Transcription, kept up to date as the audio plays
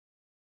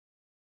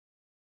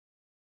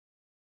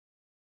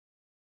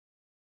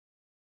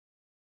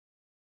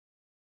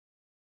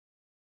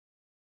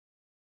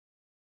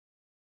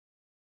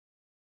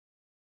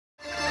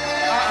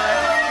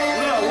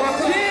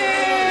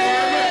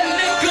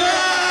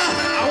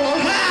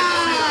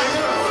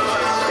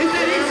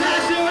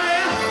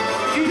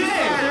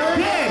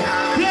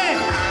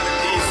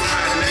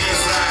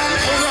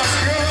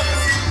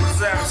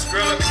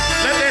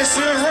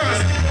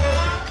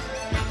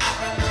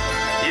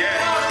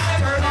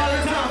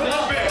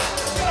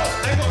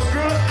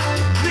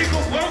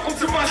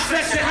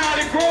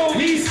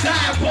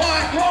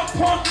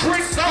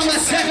bricks, I'm a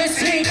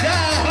 17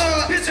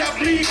 hard. Bitch, I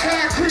bleed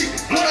concrete,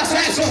 blood I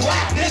take some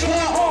whack, nigga.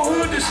 On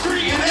hood the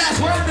street, and that's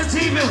worth the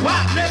team and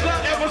whack, nigga.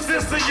 Ever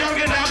since a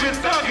youngin', I've been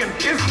thuggin'.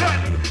 It's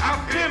nothing.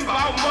 I've been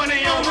about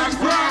money on my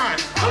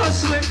grind.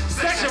 Hustling,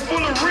 section full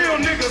of real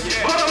niggas,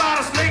 but a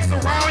lot of snakes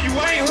around. You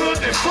ain't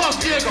hood, then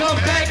fuck you. Come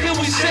back and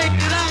we shake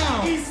it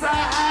on.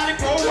 Eastside,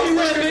 Hollygrove, we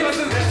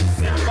reppin'.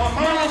 My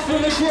mom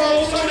from the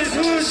Grove, so this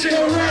hood shit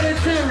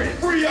hereditary.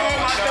 Free all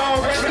my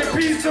dogs, rest in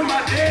peace to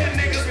my dead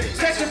niggas.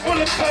 Section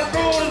full of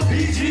cutthroats,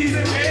 BGs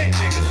and head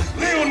niggas.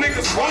 Little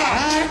niggas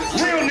wild,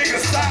 real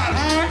niggas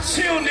silent.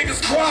 Chill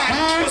niggas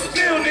quiet, but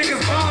still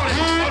niggas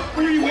violent. A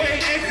freeway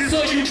exit,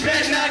 so you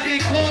better not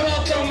get caught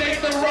up. Don't make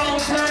the wrong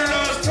turn.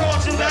 Us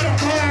taught you, let them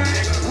burn.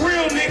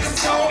 Real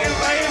niggas talking,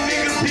 lame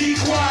niggas be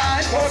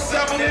quiet.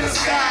 4-7 in the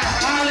sky,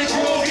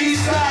 Hollygrove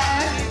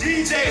Eastside.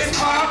 DJs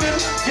poppin',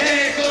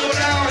 yeah, go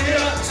down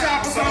here.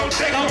 Choppers on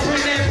deck, don't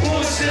bring that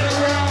bullshit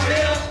around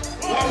here.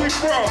 Where we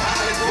from?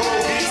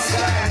 Hollygrove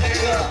Eastside,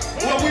 nigga.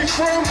 Where we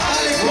from?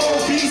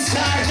 Hollygrove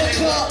Eastside,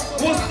 nigga.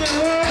 What's the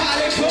hood?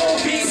 Hollygrove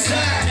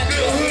Eastside.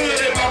 The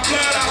hood in my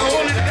blood, I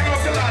hold it down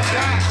till I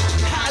die.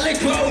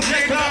 Hollygrove,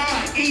 nigga.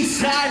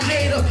 Eastside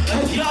native, a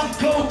young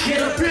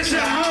go-getter. Bitch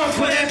at home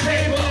for that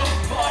paper.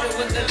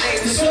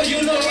 So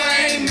you know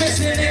I ain't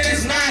missing it.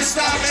 It's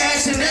non-stop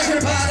action.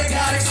 Everybody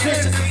got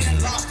experience.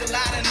 Lost a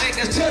lot of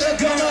niggas to the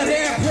gun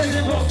there in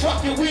prison, but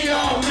fuck it, we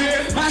all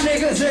live. My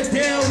niggas are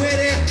deal with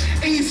it.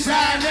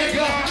 Eastside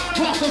nigga,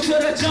 welcome to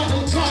the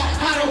jungle talk.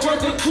 How to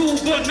work a tool,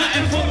 but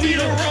nothing for me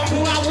to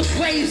rumble. I was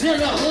raised in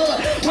the hood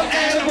with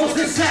animals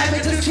and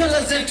savages,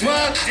 killers and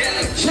drug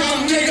dealers.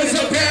 Young niggas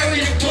are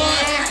burying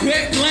blood.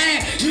 Quit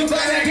playing, you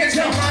better get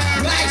your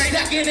mind right.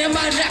 Stacking in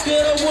my neck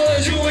of the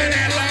woods, you in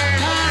that line.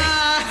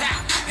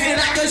 And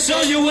I can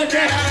show you what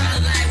that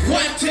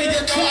one to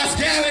your thoughts,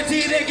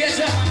 guaranteed to get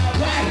you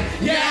right.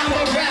 Yeah, I'm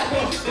a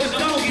rapper, but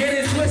don't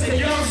get it twisted.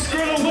 Young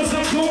Skrilla was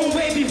a cool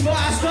way before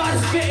I started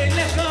spitting,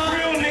 nigga.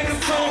 Real niggas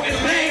talking,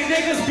 lame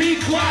niggas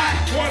be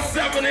quiet.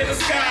 1-7 in the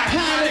sky,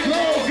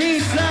 Hollygrove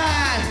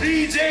Eastside.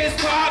 DJs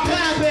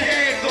poppin',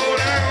 yeah, go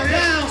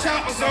down.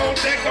 Choppers on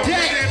deck, don't bring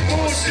that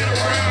bullshit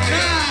around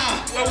here.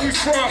 Where we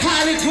from?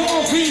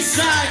 Hollygrove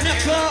Eastside,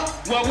 nigga.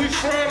 Where we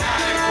from?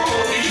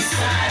 Hollygrove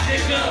Eastside,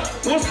 nigga.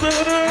 What's the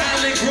hood?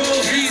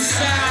 Hollygrove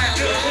Eastside.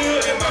 The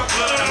hood in my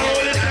blood, I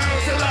hold it down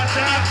till I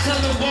die. Tell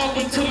them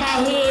welcome to my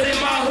hood, and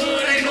my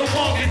hood ain't no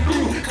walking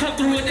through. Come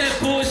through with that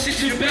bullshit,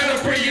 you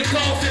better bring your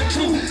coffin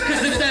too.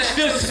 Cause if that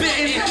feel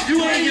spittin',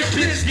 you and your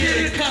bitch get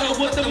it. Cut up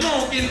with the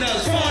monkey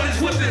does.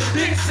 Fathers with the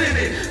dicks in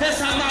it.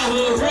 That's how my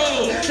hood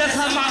roll. That's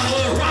how my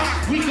hood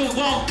rock. We can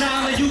walk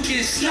down and you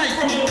get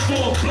sniped from a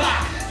full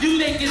block. You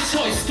make your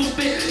choice,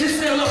 stupid. It's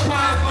still a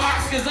prime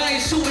box, cause I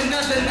ain't shooting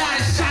under 9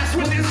 shots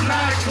with this 9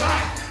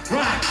 o'clock.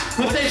 Right,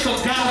 but they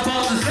forgot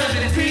about the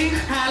 17,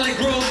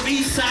 Hollygrove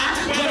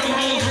Eastside, where them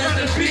hoes run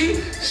to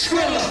be.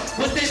 Skrilla,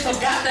 but they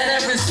forgot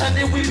that every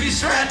Sunday we be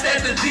strapped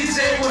at the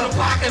DJ with a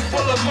pocket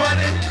full of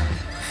money.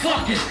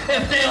 Fuck it,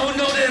 if they don't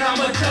know that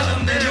I'ma tell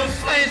them that them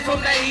flames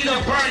from that heater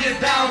burn you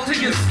down to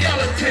your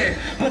skeleton.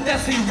 But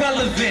that's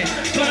irrelevant,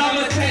 but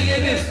I'ma tell you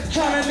this,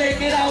 tryna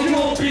make it out, you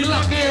won't be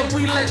lucky if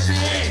we let you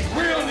in.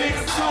 Real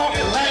niggas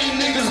talking,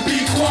 lame niggas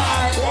be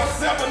quiet.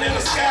 1-7 in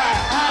the sky,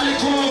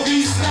 Hollygrove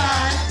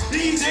Eastside.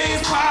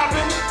 DJs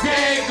poppin',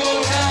 yeah, go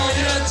down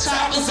here.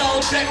 Choppers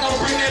on deck, don't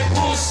bring that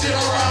bullshit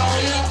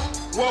around here.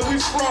 Where we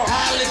from?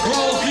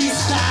 Hollygrove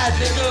Eastside,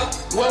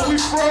 nigga. Where we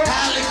from?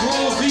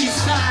 Hollygrove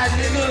Eastside,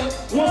 nigga.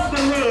 What's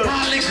the hood?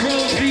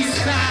 Hollygrove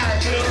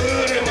Eastside. The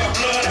hood in my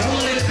blood.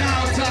 Hold it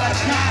down till I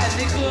die,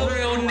 nigga.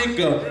 Real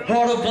nigga.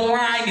 Heart of a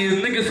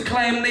lion. Niggas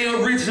claim they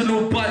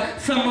original,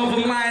 but some of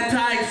them lying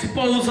to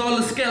expose all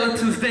the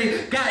skeletons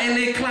they got in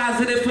their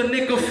closet. If a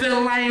nigga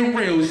feel I ain't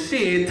real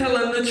shit, tell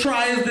them to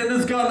try us, then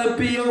it's gonna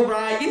be a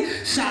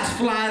riot. Shots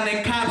flying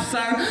and cop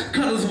sign,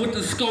 cutters with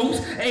the scopes,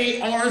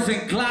 ARs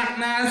and Glock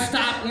 9.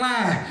 Stop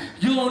lying.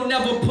 You don't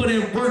never put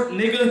in work,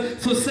 nigga.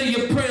 So say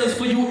your prayers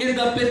for you end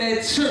up in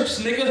that church,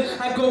 nigga.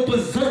 I go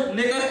berserk,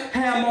 nigga.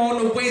 Hammer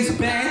on the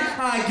waistband.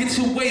 I get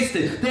you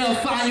wasted. They'll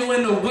find you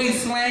in the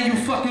wasteland. You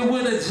fucking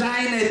with a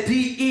giant. That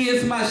DE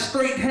is my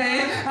straight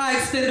hand. I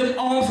extend them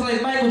arms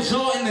like Michael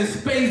Jordan in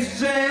Space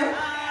Jam.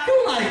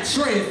 You like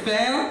Trey,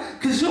 fam,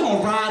 cause you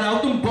don't ride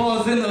out them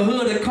bars in the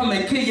hood and come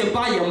and kill you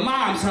by your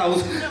mom's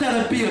house.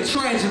 That'll be a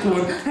tragic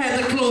one. Had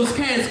to close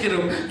casket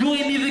him. You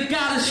ain't even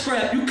got a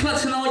strap. You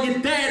clutching on your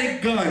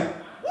daddy gun.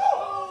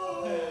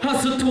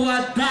 Hustle till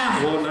I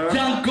die.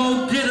 Young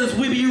go-getters,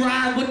 we be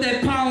riding with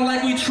that pound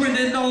like we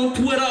trending on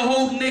Twitter.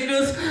 Whole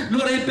niggas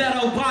know they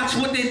better watch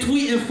what they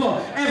tweeting for.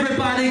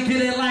 Everybody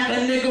get it like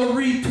a nigga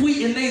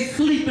retweeting. They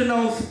sleeping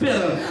on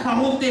Spitta. I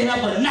hope they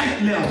have a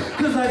nightmare,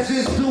 cause I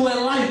just do it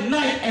like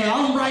night air.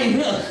 I'm right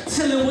here,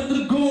 chilling with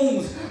them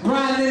goons,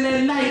 riding in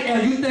that night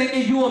air. You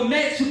thinking you a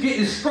match, you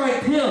getting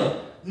striped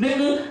here.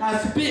 Nigga, I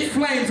spit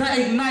flames, I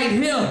ignite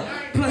here.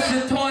 Plus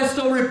your Toy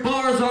Story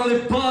bars only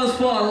buzz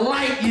for a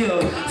light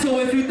year. So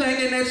if you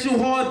thinking that you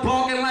hard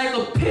barking like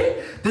a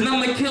pit, then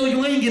I'ma kill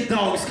you and your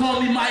dogs.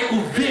 Call me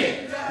Michael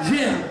Vick.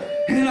 Yeah,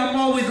 And I'm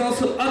always on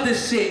some other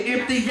shit.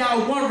 Empty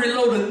y'all one,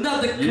 reload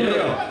another clip.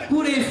 Yeah.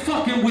 Who they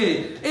fucking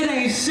with? It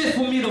ain't shit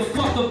for me to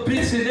fuck a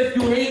bitch. And if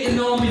you hating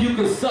on me, you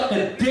can suck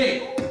a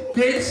dick,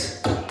 bitch.